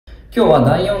今日は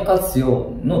第4活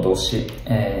用の動詞、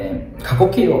過去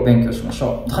形を勉強しまし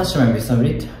ょう。다시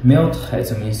말씀드리면 메오თხე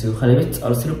ზმნის უღლება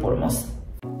წარსული ფორმას。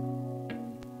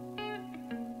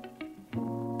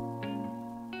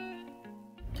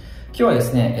今日はで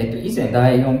すね、以前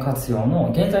第4活用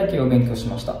の現在形を勉強し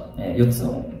ました。4つ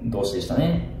の動詞でした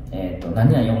ね。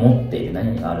何々を持っている、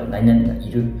何々がある、何々が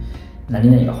いる、何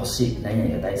々が欲しい、何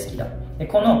々が大好きだ。で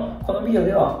このビデオ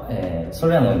では、そ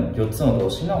れらの4つの動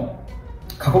詞の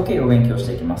過去形を勉強し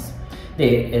ていきます。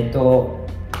で、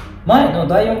前の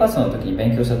第4活用の時に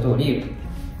勉強した通り、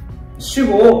主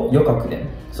語を余格で、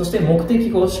そして目的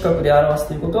語を主格で表す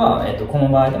ということは、この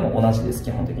場合でも同じです、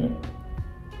基本的に。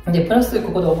で、プラス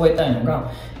ここで覚えたいのが、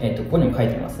ここにも書い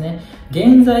てますね。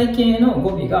現在形の語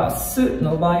尾がす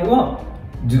の場合は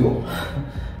do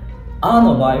あ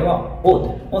の場合は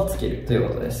od をつけるという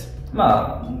ことです。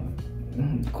まあ、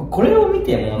これを見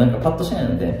てもなんかパッとしない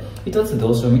ので、一つ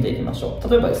動詞を見ていきましょう。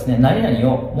例えばですね、何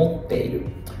々を持っている。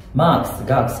marks,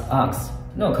 gags, arcs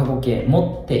の過去形、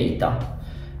持っていた。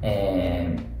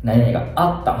何々が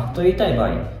あったと言いたい場合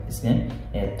ですね、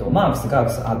marks,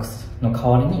 gags, arcs の代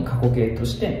わりに過去形と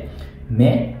して、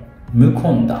目、む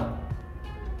こんだ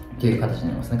という形に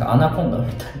なります。なんかアナコンダみ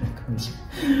たいな感じ。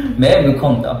目、むこ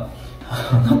んだ。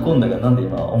アナコンダがなんで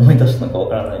今思い出したのかわ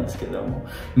からないんですけれども、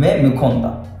目、むこん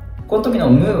だ。この時の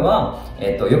無は、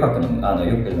余格の、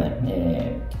余格じゃない、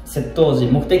接頭時、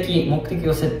目的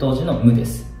語接頭時の無で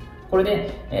す。これで、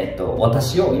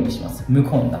私を意味します。む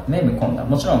こんだ。目むこんだ。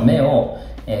もちろん目を、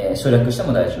省略して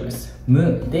も大丈夫です。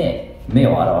無で目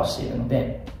を表しているの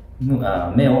で、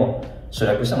目を省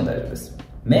略しても大丈夫です。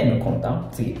目むこんだ。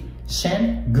次、シ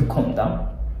ェンぐこんだ。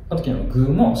この時のぐ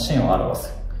もシェンを表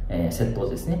す、接頭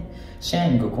時ですね。シ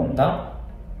ェンぐこんだ。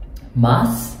ま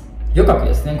す。余格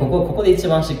ですね。ここで一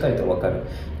番しっかりとわかる。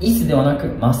イスではなく、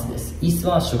ますです。イス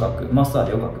は主格、ますは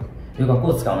余格。余格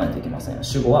を使わないといけません。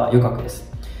主語は余格で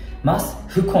す。ます、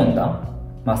ふこんだ。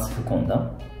ます、ふこんだ。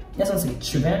で、その次、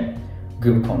チュベン、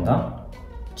グブこんだ。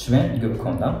チュベン、グブこ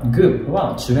んだ。グブ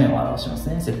はチュベンを表します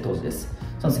ね。接頭詞です。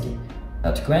その次、チ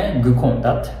ュクベン、グこん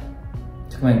だ。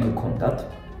チュクベン、グこんだ。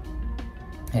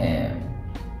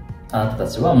あなたた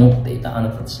ちは持っていた。あな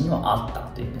たたちにはあった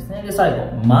という意味ですね。で、最後、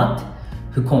マッ、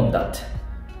ふこんだって。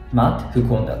まっ、ふ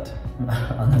こんだって。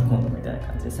アナコンダみたいな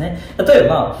感じですね。例え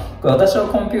ば、私は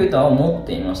コンピューターを持っ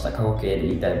ていました。過去形で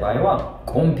言いたい場合は、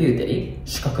コンピューテリ、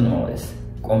主格のままです。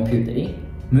コンピューテリ、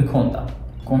むこんだ。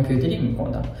コンピューテリ、むこ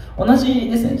んだ。同じ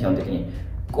ですね、基本的に。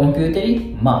コンピューテ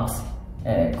リ、マークス。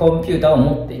コンピューターを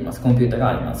持っています。コンピューターが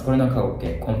あります。これの過去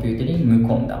形。コンピューテリ、む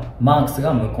こんだ。マークス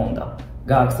がむこんだ。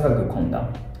ガークスがぐこんだ。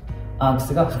アーク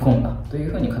スがふこんだ。とい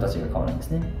うふうに形が変わるんで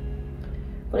すね。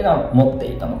これが持っ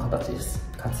ていたの形です。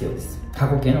活用です。過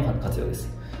去形の活用です。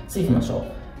次行きましょう。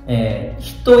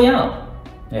人や、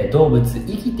動物、生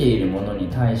きているものに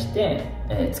対して、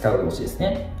使う動詞です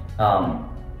ね。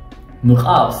ム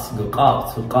カウス、グカウ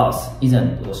ス、フカウス。以前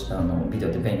ビデ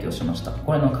オで勉強しました。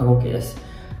これの過去形です。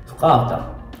フカウタ、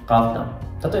フカ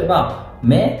ウタ。例えば、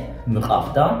目、ムカ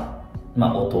ウタ。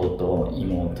弟、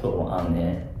妹、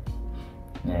姉。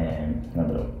なん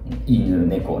だろう、犬、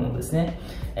猫のですね。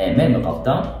目むかふ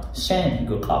た、シェン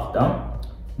ぐかふた、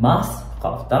ます、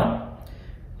かふた、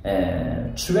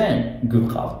チュエンぐ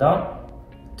かふた、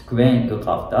トクエンぐ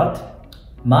かふた、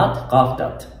マッかふ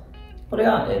た。これ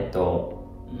が、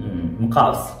ムカ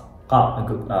ウス、ム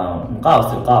カウ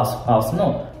ス、ムカウス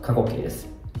の過去形です。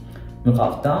ム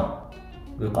カフタ、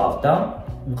グカフタ、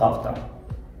ムカフタ。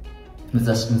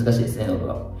難しいですね、喉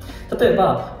が。例え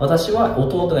ば、私は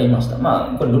弟がいました。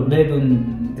これ例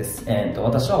文です。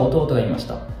私は弟がいまし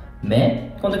た。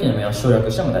目、この時の目を省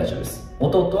略しても大丈夫です。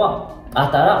弟は、あ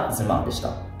たらずまでした。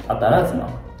あたらずま。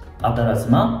あたらず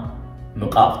ま、む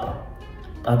か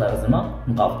ふた。あたらずま、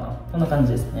むかふた。こんな感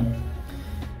じですね。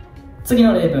次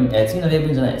の例文じゃ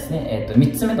ないですね。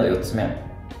3つ目と4つ目。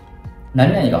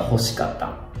何々が欲しかった。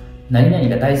何々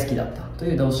が大好きだった。と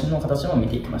いう動詞の形も見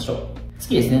ていきましょう。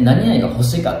次ですね、何々が欲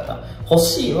しかった。欲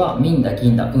しいは、みんだ、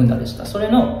銀だ、うんだでした。それ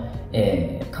の、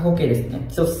過去形ですね。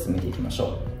一つずつ見ていきましょう。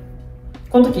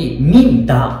この時、みん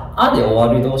だ、あで終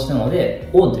わる動詞なので、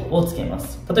おをつけま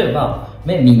す。例えば、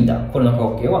めみんだ。これの過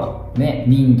去形は、め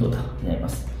みんどだになりま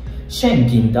す。シェン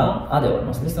銀だ、あで終わり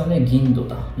ます。ですので、銀ど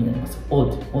だになります。おを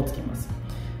つけます。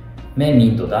めみ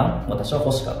んどだ、私は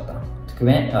欲しかった。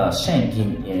シェ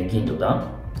ン銀どだ、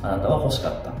あなたは欲しか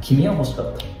った。君は欲しかっ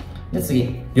た。で、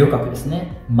次、余格です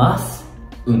ね。ます、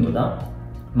うんどだ。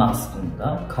ます、うんど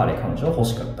だ。彼女は欲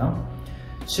しかった。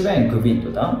主演グビンド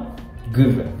だ。グ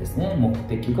ブですね。目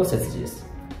的語接字です。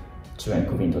主演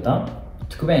グビンドだ。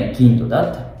トゥクベン銀度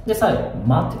だ。で、最後、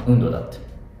マッ、うんどだ。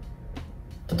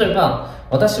例えば、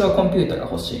私はコンピューターが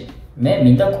欲しい。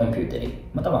みんなコンピュータリ。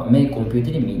または、コンピュー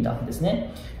タリみんなです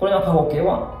ね。これの過去形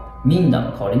は、みんな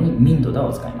の代わりにミンドだ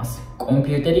を使います。コン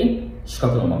ピュータリ、主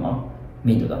格のまま、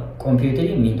ミンドだ。コンピュータ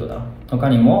リ、ミンドだ。他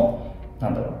にも、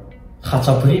ハチ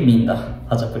ャプリみんな。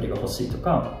ハチャプリが欲しいと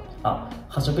か、ハ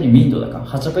チャプリミンドだか。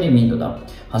ハチャプリミンドだ。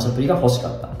ハチャプリが欲しか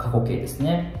った。過去形です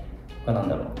ね。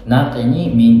ナテ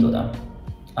にミンドだ。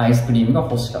アイスクリームが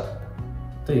欲しかった。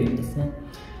という意味ですね。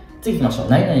次行きましょう。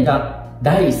何々が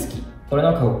大好き。これ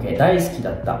の過去形、大好き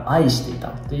だった、愛していた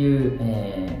という、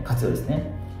活用ですね。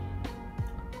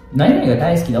何々が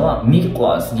大好きだは、ミル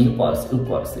コアルス、ミルコアルス、ウ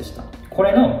コアルスでした。こ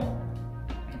れの、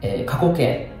過去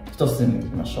形、一つ見てい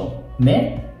きましょう。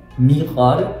ミル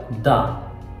コアルダ。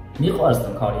ミルコアルス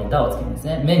の代わりにダをつけるんです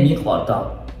ね。ミルコアルダ。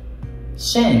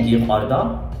シェンギルコアル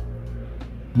ダ。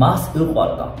マスウコア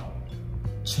ルダ。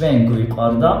チュエングリコア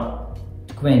ルダ。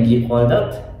クエンギルコアルダ。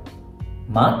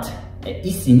マット、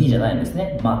一詞二じゃないんです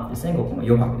ね。マットですね。ここも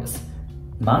余白です。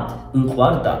マット、ウコ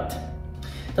アルダッ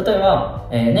ト。例えば、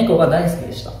猫が大好き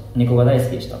でした。猫が大好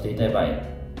きでしたと言いたい場合、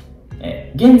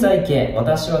現在形、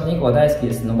私は猫が大好き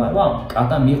ですの場合は、ガ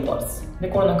タミコアルス。で、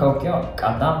これの過去形は、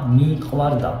ガタミコア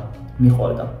ルダ。ミコア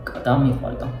ルダ。ガタミコ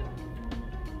アルダ。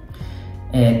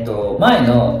前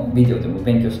のビデオでも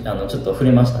勉強し、ちょっと触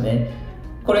れましたね。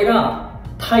これが、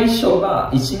対象が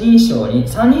一人称に、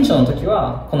三人称の時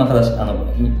は、こんな形、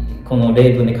この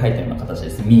例文で書いたような形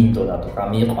です。ミントだとか、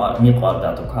ミコアル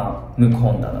だとか、ム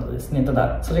コンダなどですね。た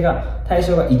だ、それが、対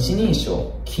象が一人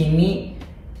称、君、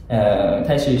対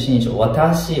象一人称、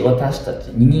私た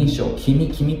ち、二人称、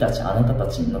君たち、あなたた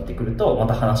ちになってくると、ま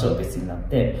た話は別になっ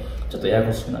て、ちょっとやや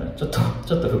こしくなる。ちょっと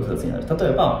複雑になる。例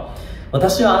えば、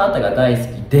私はあなたが大好き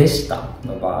でした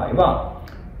の場合は、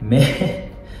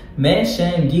メシ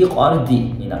ェンギコアルデ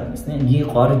ィになるんですね。ギ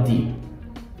コアルディ。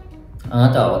あ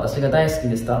なたは私が大好き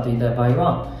でしたと言いたい場合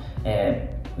は、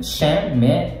シェン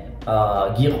メ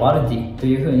ギコアルディと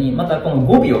いうふうに、またこの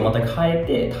語尾をまた変え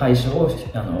て対象を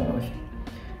示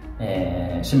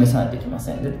さないといけま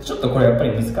せん。で、ちょっとこれやっぱ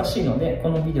り難しいので、こ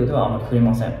のビデオではあまり触れ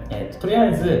ません。とりあ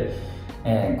えず、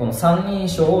この三人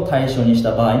称を対象にし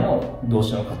た場合の動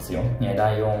詞の活用、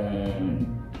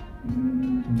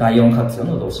第4活用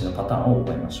の動詞のパターンを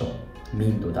覚えましょう。ミ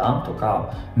ンドだと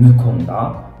か、ムコン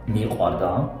だ、ミコアル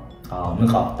だ、ム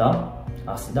カフだ、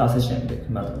アスダ、セシェンで、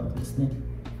などなどですね。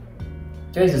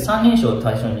とりあえず三人称を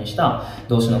対象にした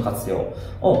動詞の活用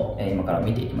を今から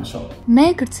見ていきましょう。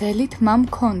მე გრძელი თმა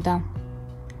მქონდა.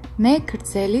 მე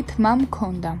გრძელი თმა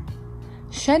მქონდა.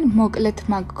 შენ მოკლე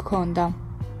თმა გქონდა.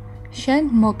 შენ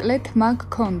მოკლე თმა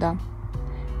გქონდა.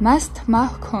 მას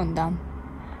თმა ჰქონდა.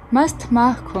 მას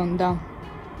თმა ჰქონდა.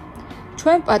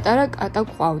 ჩვენ პატარა კატა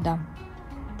გვყავდა.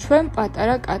 ჩვენ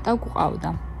პატარა კატა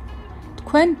გვყავდა.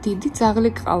 თქვენ დიდი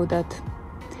ძაღლი გყავდათ.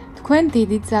 თქვენ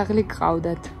დიდი ძაღლი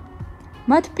გყავდათ.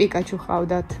 მათピカチュ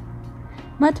ყავდათ.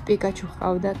 მათピカチュ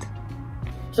ყავდათ.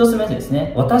 一つ目です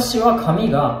ね。私は髪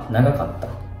が長かった。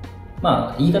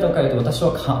言い方を変えると、私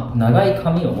は長い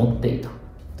髪を持っていた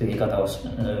という言い方をジ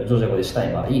ョージア語でした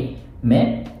い場合、こ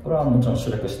れはもちろん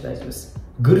省略して大丈夫です。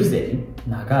グルゼリ、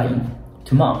長い、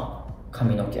トゥマ、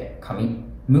髪の毛、髪、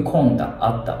ムコンダ、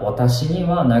あった。私に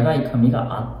は長い髪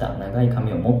があった。長い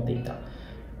髪を持っていた。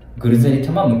グルゼリト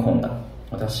ゥマ、ムコンダ。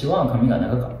私は髪が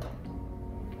長かった。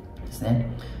です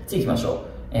ね。次行きましょ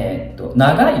う。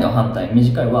長いの反対、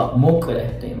短いはモクレ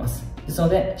と言います。ですの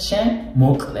で、シェン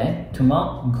モクレトゥ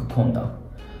マグコンダ。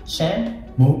シェン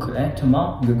モクレトゥ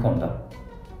マグコンダ。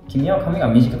君は髪が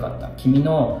短かった。君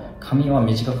の髪は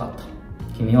短かった。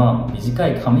君は短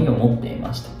い髪を持ってい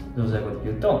ました。ジョージア語で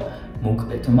言うと、モ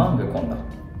クレトゥマグコンダ。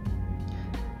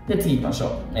で、次行きましょう。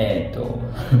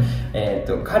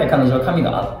彼、彼女は髪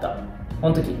があった。こ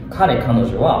の時、彼、彼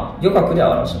女は余白で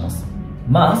表します。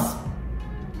マス、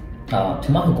ト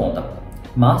ゥマフコンダ。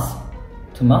マス、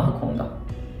トゥマフコンダ。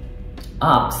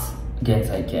アース、現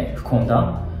在形、フコン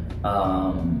ダ。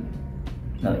なん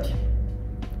だっ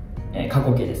け。過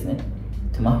去形ですね。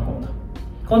トゥマフコンダ。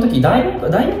この時、第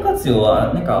4活用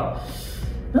は、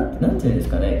なんていうんです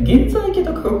かね、現在形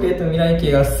と過去形と未来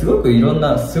形がすごくいろん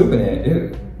な、すごく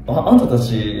ね、あんたた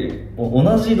ち同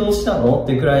じ動詞なのっ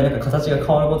ていうくらい形が変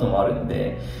わることもあるの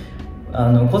で、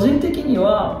個人的に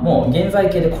はもう現在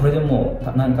形でこれでもう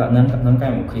何回も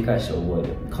繰り返し覚え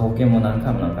る。過去形も何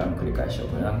回も繰り返し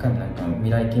覚える。何回も未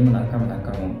来形も何回も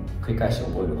繰り返し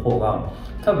覚える方が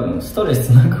多分ストレス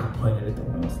なく覚えれると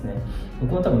思いますね。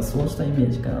僕も多分そうしたイメー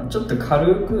ジかな。ちょっと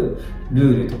軽く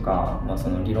ルールとか、そ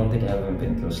の理論的な部分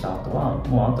勉強した後は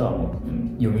もうあとはもう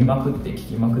読みまくって聞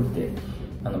きまくって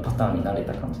パターンに慣れ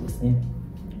た感じですね。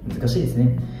難しいです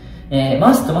ね。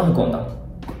マスとマフコンだ。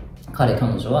彼、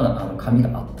彼女は髪が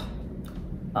あっ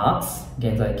た。ask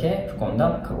現在形、不根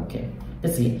だ、過去形。で、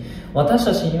次。私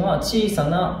たちには小さ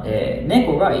な、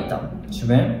猫がいた。主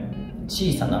弁、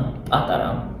小さな、あた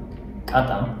ら、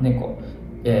猫。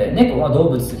猫は動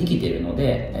物生きているの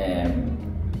で、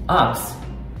ask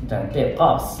じゃなくて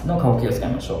us の過去形を使い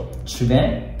ましょう。主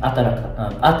弁、あたらか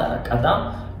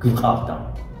た、グハフタ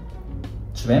ン。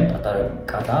主弁、あたら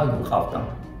かた、グハフタン。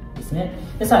ですね。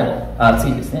で、最後、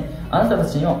次ですね。あなたた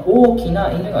ちには大き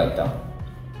な犬がいた。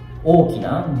大き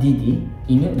なディディ、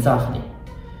犬、ザフリ。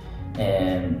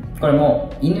これも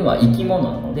犬は生き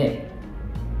物なので、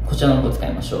こちらの方を使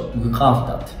いましょう。グハフ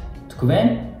タット。特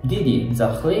弁、ディディ、ザ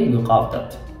フリ、グハフタッ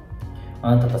ト。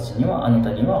あなたたちには、あな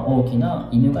たには大きな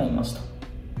犬がいました。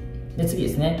で、次で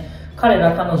すね。彼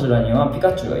ら、彼女らにはピ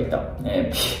カチュウがいた。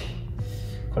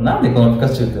これなんでこのピカ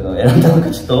チュウっていうのを選んだのか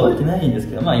ちょっと覚えてないんです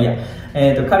けど、まあいいや。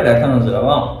彼ら、彼女ら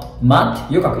は、マッ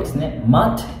ト、よく書くですね。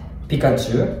マット、ピカ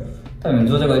チュウ。多分、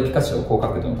ジョージア語でピカチュウをこう書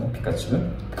くと思う。ピカチュウ。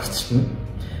フカー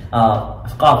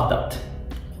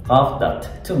フタッ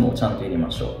トもちゃんと入れま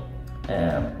しょう。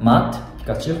マット、ピ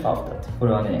カチュウ、フカーフタット。こ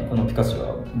れはね、このピカチュウ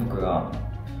は僕が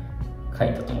書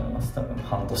いたと思います。多分、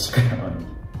半年くらい前に書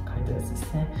いたやつで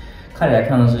すね。彼ら、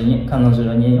彼女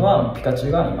らにはピカチュ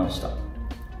ウがいました。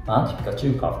マット、ピカチ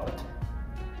ュウ、フカーフタット。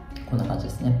こんな感じで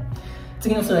すね。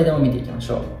次のスライドを見ていきま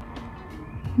しょ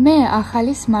う。მე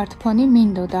ახალი smartphone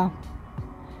მინდოდა.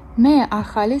 მე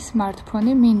ახალი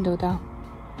smartphone მინდოდა.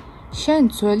 შენ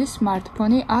ძველი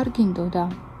smartphone არ გინდოდა.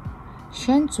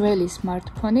 შენ ძველი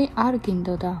smartphone არ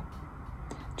გინდოდა.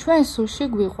 ჩვენ სუში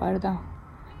გვიყვარდა.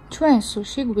 ჩვენ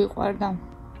სუში გვიყვარდა.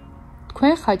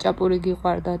 თქვენ ხაჭაპური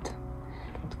გიყვარდათ.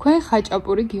 თქვენ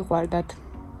ხაჭაპური გიყვარდათ.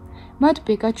 მათ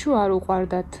პიკაჩუ არ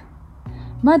უყვარდათ.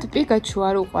 მათ პიკაჩუ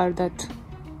არ უყვარდათ.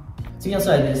 次のス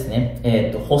ライドですね。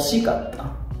欲しかった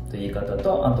という言い方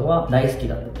と、あとは大好き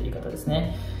だったという言い方です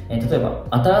ね。例えば、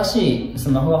新しいス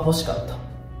マホが欲しかった。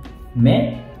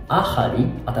め、あはり、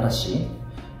新しい。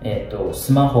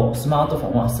スマートフ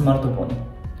ォンはスマートフ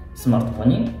ォン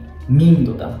に、ミン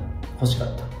ドだ。欲しかっ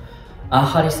た。あ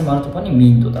はりスマートフォンにミ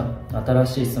ンドだ。新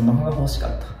しいスマホが欲しかっ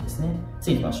たですね。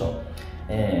次行きましょう。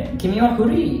君は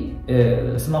古い、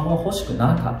スマホが欲しく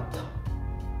なかった。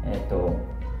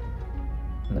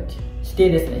なんだっけ、否定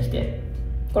ですね、否定。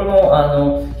これ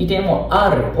も否定も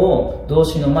R を動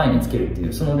詞の前につけるってい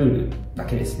うそのルールだ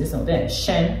けです。ですので、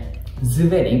シェン、ズ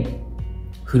ベリ、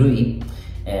古い、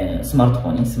スマートフ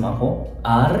ォンにスマホ、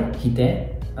R、否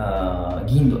定、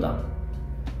銀度だ。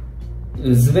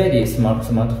ズベリ、スマート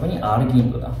フォンに R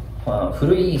銀度だ。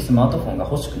古いスマートフォンが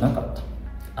欲しくなかっ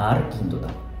た。R 銀度だ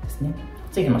ですね。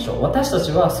次行きましょう。私た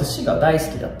ちは寿司が大好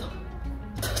きだった。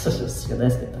私たちは寿司が大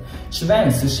好きだった。主弁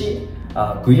寿司、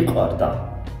グイコアルだ。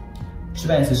主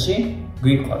弁寿司、グ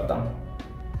イコアルだ。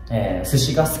寿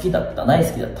司が好きだった。大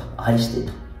好きだった。愛してい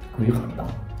た。グイコアルだ。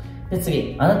で、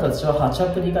次。あなたたちはハチ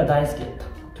ャプリが大好きだった。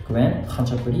特弁、ハ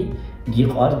チャプリ、ギ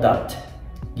コアルだって。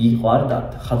ギコアルだっ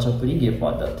て。ハチャプリ、ギコ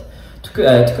アルだって。特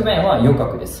弁は余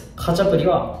角です。ハチャプリ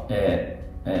は、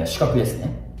主角です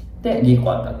ね。で、ギ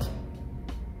コアルだって。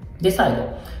で、最後。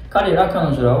彼ら、彼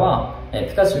女らは、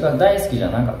ピカチュウが大好きじゃ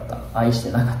なかった。愛し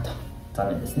てなかった。残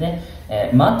念ですね。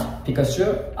マット、ピカチ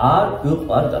ュウ、R、ウ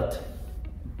コアルだって。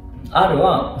R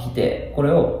は否定。こ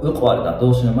れをウコアルだ。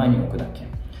動詞の前に置くだけ。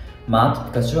マット、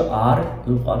ピカチュウ、R、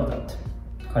ウコアルだって。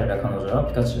彼ら、彼女らは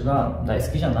ピカチュウが大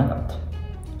好きじゃなかった。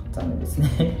残念ですね。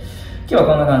今日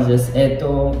はこんな感じです。言っ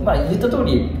た通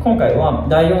り、今回は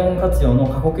第4活用の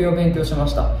過去形を勉強しま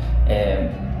した。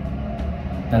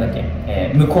なんだっけ、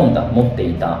無根だ、持って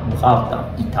いた、無ハーフだ、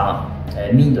いた、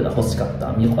民度だ、欲しかっ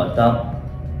た、見こだ、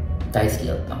大好き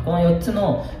だった。この4つ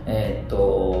の、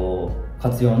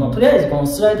活用の、とりあえずこの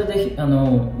スライドで、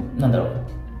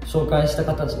紹介した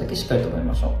形だけしっかりと覚え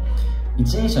ましょう。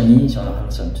一人称、二人称の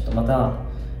話はちょっとまた、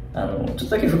ちょっ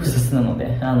とだけ複雑なの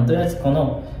で、とりあえずこ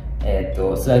の、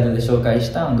スライドで紹介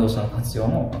した動詞の活用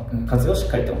をしっ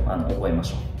かりと覚えま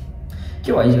しょう。今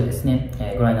日は以上ですね。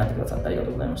ご覧になってくださってありがと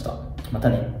うございました。また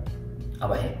ね。あ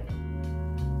ばへ。